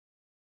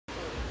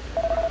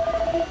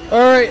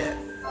Alright,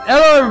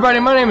 hello everybody,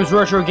 my name is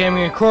Retro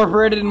Gaming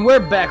Incorporated, and we're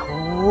back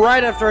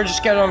right after I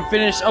just got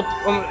finished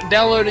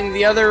downloading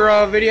the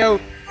other video.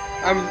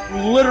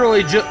 I'm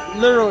literally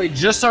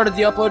just started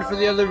the upload for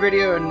the other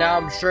video, and now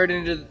I'm straight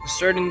into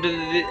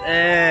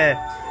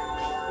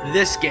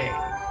this game.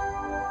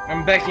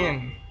 I'm back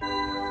in.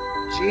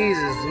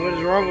 Jesus, what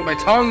is wrong with my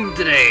tongue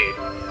today?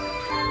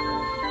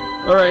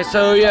 Alright,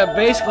 so yeah,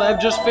 basically I've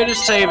just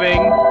finished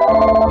saving.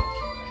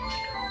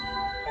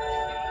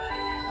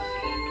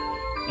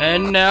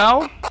 And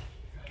now,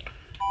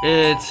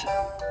 it's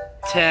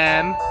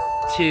time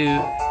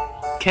to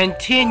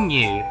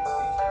continue.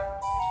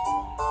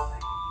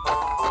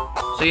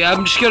 So yeah,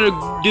 I'm just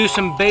gonna do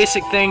some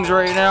basic things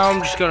right now. I'm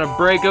just gonna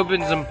break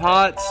open some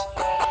pots.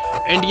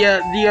 And yeah,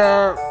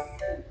 the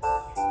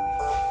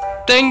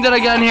thing that I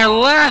got in here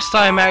last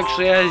time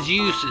actually has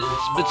uses.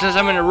 But since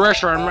I'm in a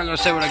restaurant, I'm not gonna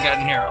say what I got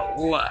in here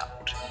loud.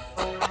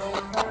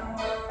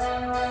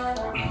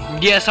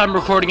 Yes, I'm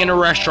recording in a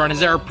restaurant. Is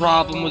there a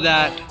problem with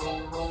that?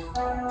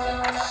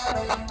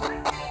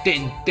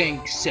 Didn't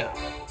think so.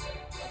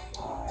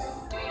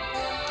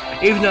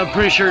 Even though I'm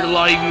pretty sure a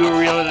lot of you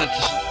are yelling at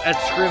the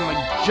screen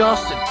like,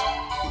 Justin,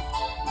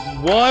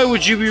 why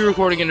would you be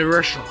recording in a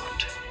restaurant?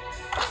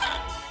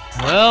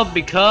 Well,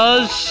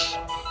 because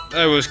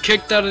I was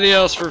kicked out of the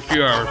house for a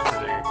few hours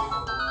today.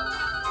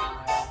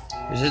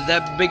 Is it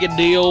that big a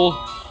deal?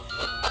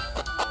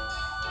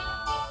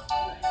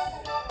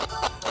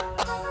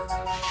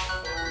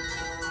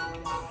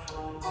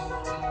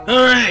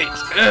 Alright,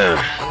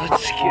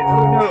 let's get,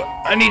 oh no,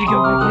 I need to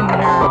go back in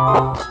there.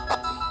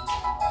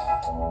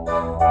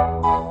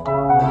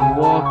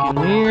 Walk in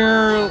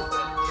here,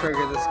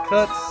 trigger this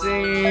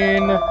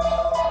cutscene,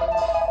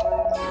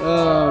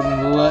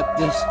 let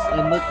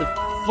the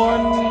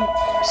fun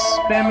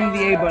spamming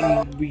the A button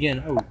begin.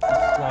 Oh,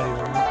 it's not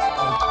even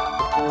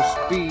full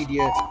speed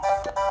yet.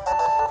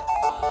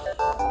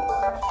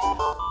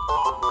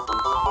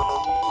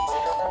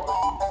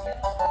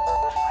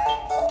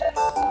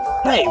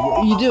 Hey, what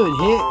are you doing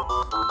here?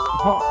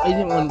 Huh? I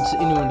didn't want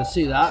anyone to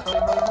see that.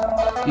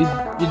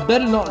 You'd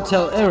better not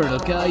tell Aaron,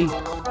 okay?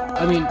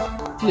 I mean,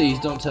 please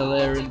don't tell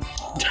Aaron.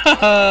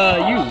 Haha,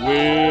 you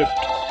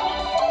whipped.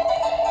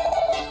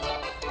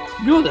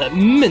 You're that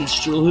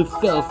minstrel who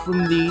fell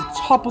from the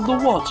top of the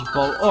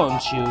waterfall,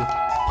 aren't you?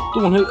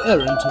 The one who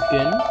Aaron took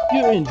in.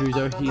 Your injuries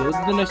are healed,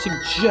 then I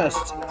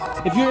suggest...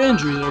 If your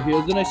injuries are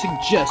healed, then I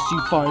suggest you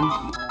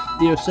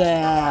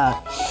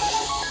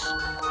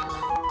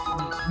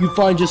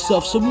find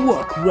yourself some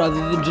work rather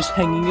than just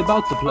hanging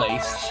about the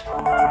place.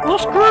 Well,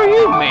 screw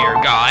you, Mayor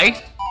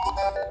Guy.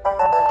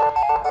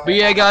 But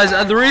yeah, guys,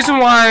 the reason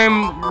why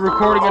I'm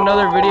recording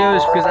another video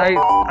is because I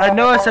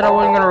know I said I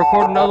wasn't going to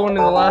record another one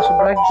in the last one,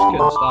 but I just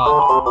couldn't stop.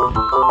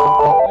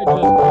 I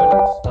just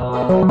couldn't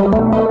stop.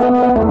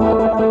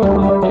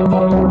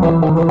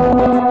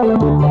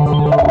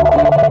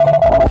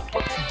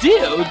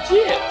 Dear, oh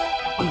dear.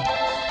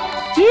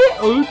 Dear,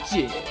 oh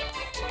dear.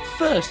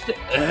 First,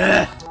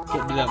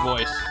 can't do that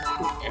voice.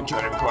 I'm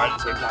trying to be quiet at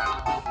the same time.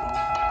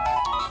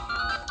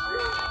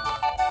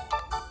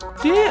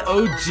 Dear,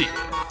 oh dear.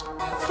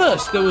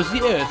 First there was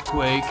the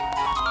earthquake,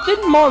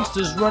 then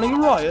monsters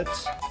running riot.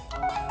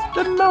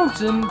 The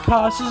mountain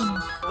pass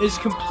is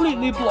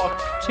completely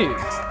blocked too.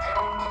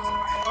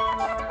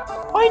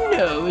 I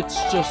know it's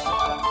just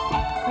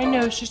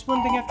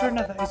one thing after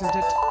another, isn't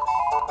it?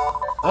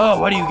 Oh,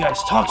 why do you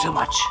guys talk so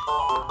much?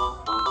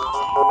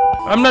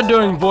 I'm not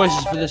doing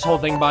voices for this whole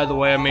thing, by the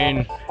way. I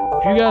mean,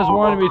 if you guys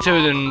wanted me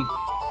to, then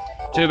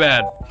too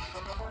bad.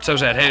 So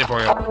sad. Hate it for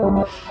you.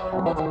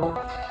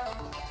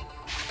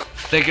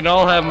 They can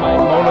all have my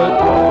mono.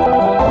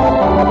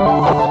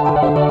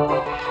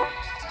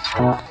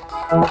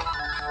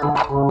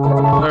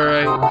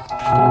 Alright.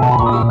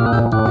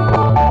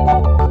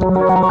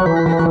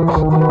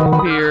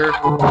 Here.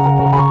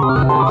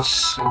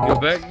 Let's go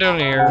back down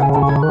here.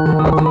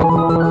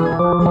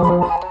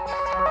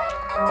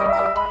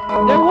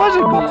 There was a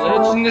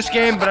glitch in this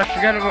game, but I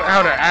forgot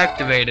how to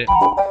activate it.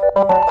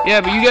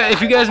 Yeah, but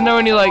if you guys know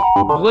any like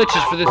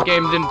glitches for this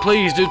game, then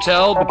please do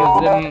tell,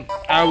 because then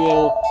I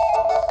will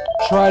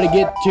try to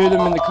get to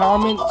them in the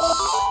comments.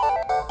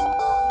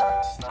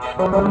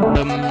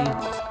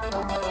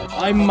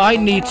 I might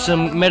need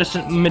some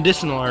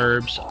medicinal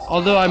herbs,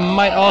 although I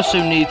might also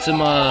need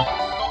some a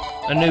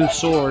new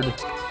sword,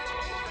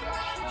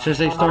 since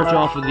they start you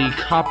off with the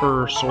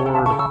copper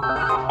sword.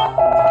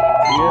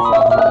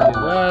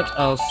 Yes,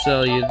 I'll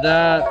sell you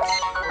that.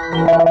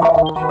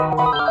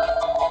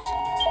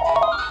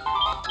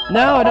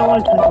 No, I don't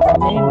want to click the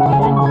name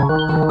again.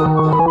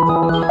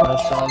 I'll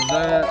sell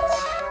that.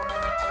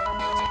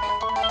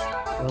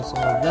 I'll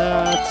sell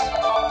that.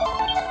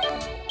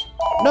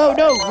 No,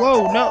 no,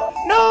 whoa, no,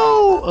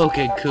 no!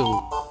 Okay,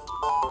 cool.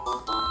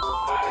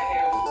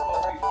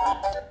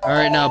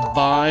 Alright, now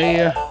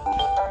buy.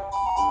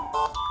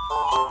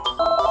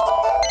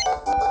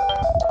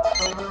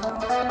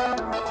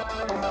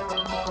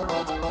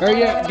 Alright,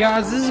 yeah,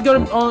 guys, this is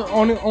gonna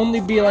only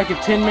be like a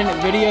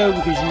 10-minute video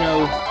because, you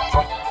know,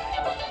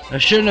 I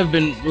shouldn't have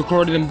been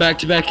recording them back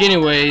to back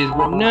anyways,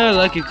 but no,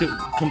 like a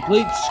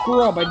complete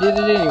scrub, I did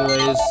it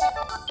anyways.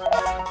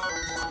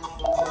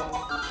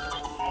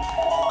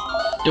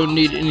 Don't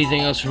need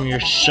anything else from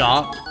your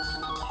shop.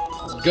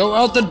 Go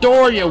out the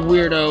door, you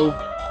weirdo.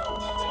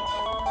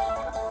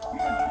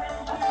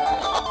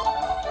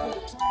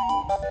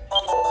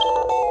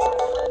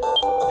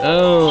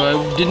 Oh,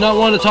 I did not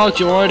want to talk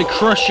to you. I wanted to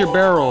crush your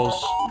barrels.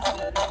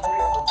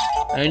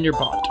 And your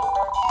pot.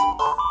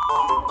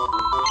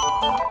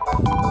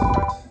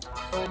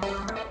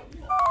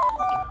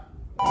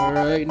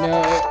 Alright,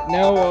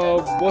 now,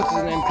 what's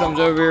his name comes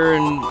over here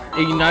and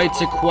ignites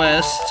a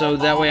quest, so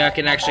that way I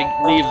can actually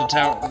leave the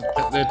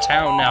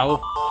town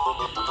now.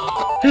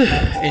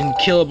 And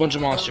kill a bunch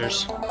of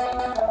monsters.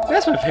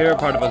 That's my favorite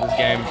part about this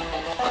game.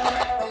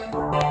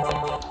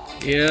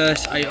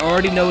 Yes, I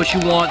already know what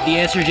you want. The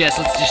answer is yes.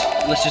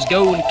 Let's just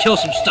go and kill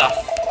some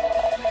stuff.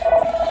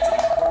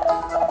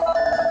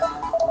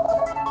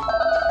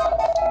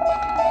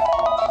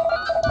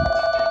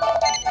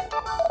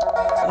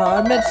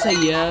 I meant to say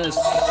yes.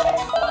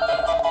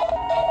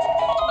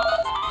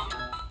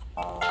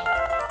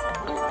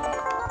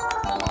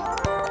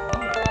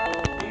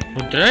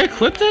 Did I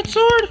equip that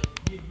sword?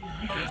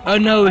 Oh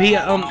no,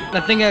 I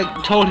think I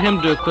told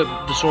him to equip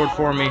the sword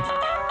for me.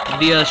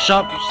 The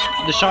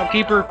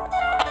shopkeeper.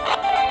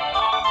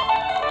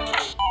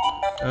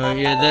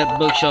 Yeah, that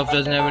bookshelf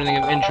doesn't have anything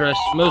of interest,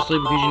 mostly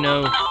because, you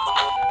know,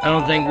 I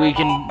don't think we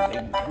can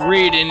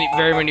read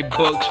very many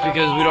books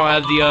because we don't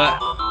have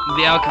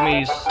the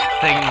alchemy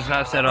things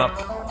not set up.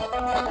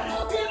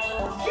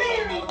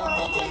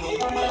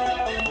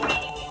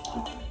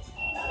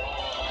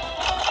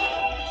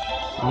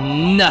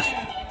 Nothing.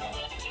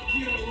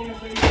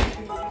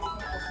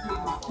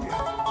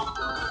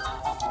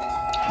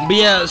 But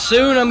yeah,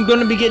 soon I'm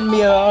gonna be getting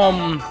me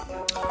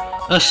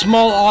a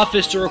small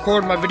office to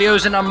record my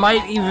videos, and I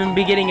might even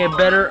be getting a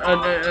better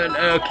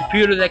a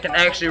computer that can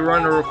actually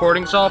run a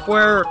recording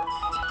software.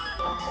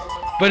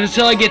 But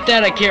until I get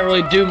that, I can't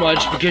really do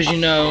much because, you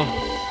know,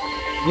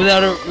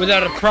 without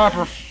a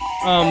proper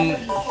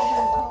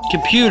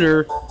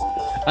computer,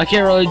 I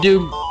can't really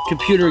do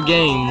computer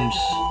games.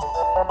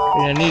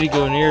 Yeah, I need to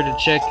go in here to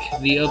check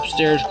the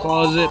upstairs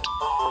closet,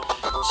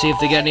 see if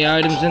they got any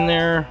items in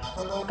there.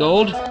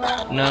 Gold?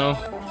 No.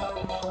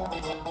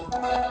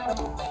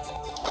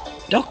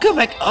 Don't go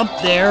back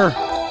up there!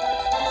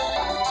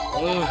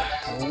 Ugh,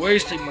 I'm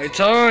wasting my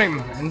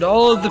time, and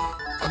all of the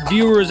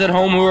viewers at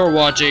home who are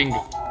watching.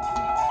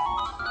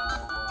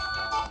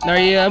 Now,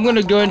 yeah, I'm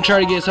gonna go ahead and try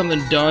to get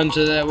something done,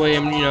 so that way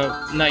I'm,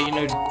 I'm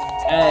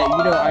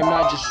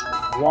not just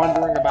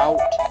wandering about.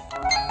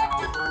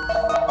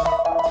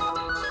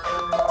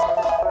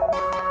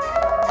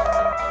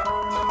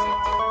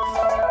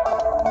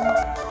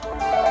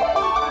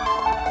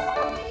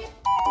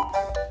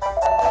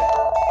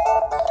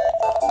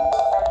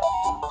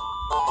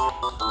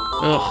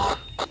 Ugh.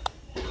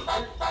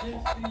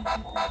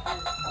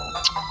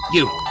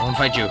 You. I want to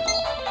fight you.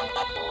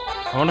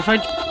 I want to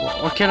fight.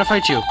 Why can't I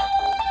fight you?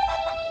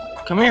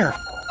 Come here.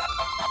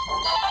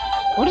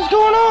 What is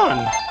going on?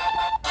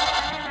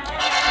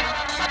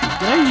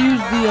 Did I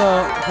use the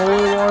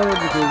holy water?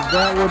 Because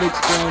that would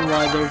explain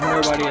why there's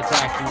nobody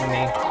attacking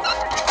me.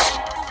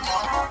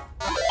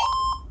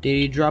 Did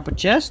he drop a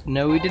chest?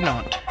 No, he did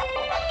not.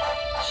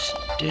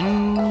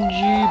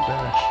 Stingy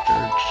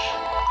bastards.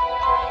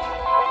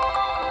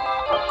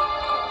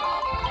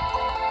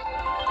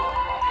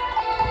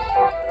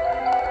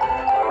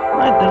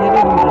 Right, then I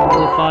didn't use a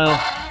holy file.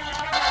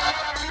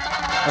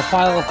 A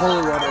file of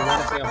holy water. I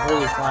want to say a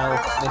holy file.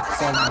 That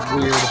sounds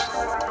weird.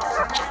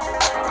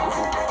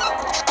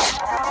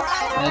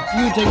 That's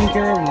you taking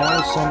care of. Now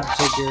it's time to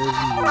take care of you.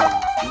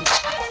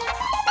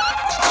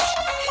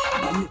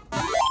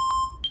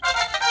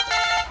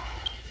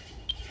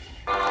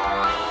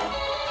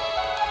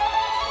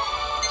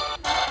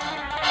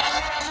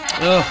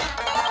 Ugh.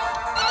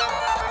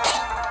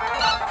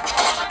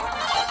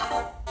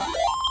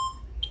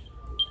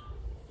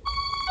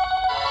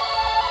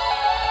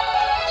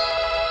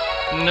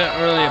 Not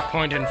really a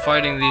point in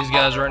fighting these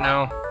guys right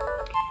now.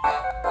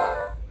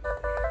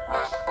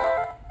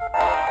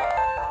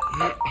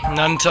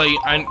 Not until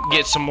I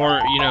get some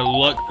more,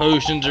 luck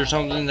potions or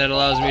something that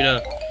allows me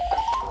to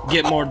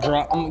get more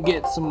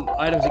get some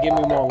items that give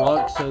me more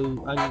luck,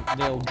 so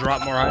they'll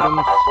drop more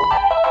items.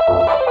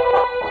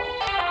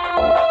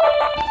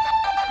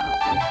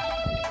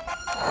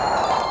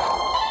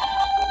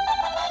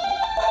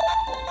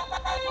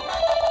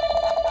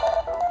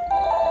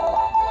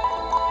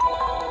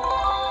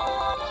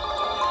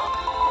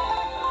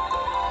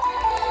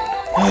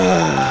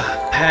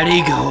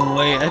 Patty, go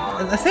away.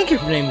 I think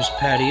your name is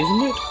Patty,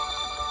 isn't it?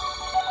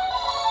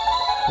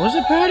 Was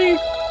it Patty?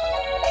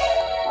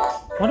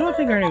 Why do I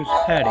think her name is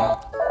Patty?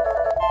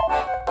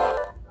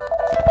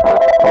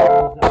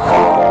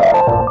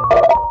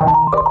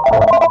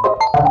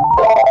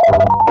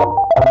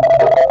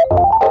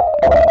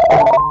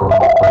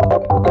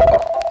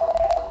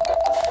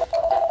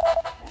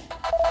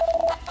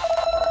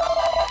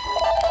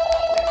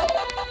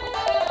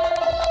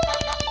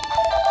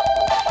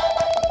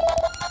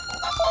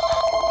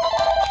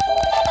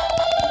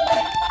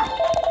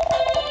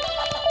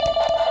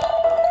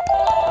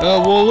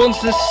 Well,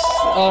 once this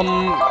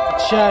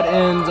chat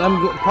ends,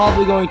 I'm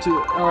probably going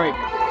to. All right,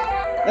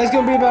 that's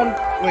gonna be about.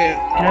 Wait,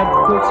 can I have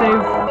a quick save?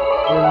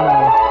 Or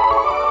no?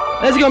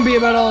 That's gonna be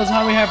about all the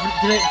time we have for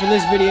today for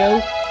this video.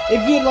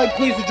 If you'd like,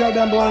 please to drop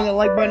down below and hit that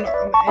like button.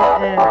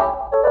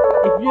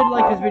 If you did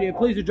like this video,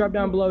 please do drop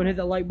down below and hit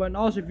that like button.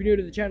 Also, if you're new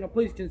to the channel,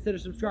 please consider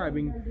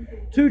subscribing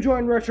to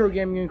join Retro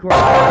Gaming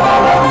Incorporated.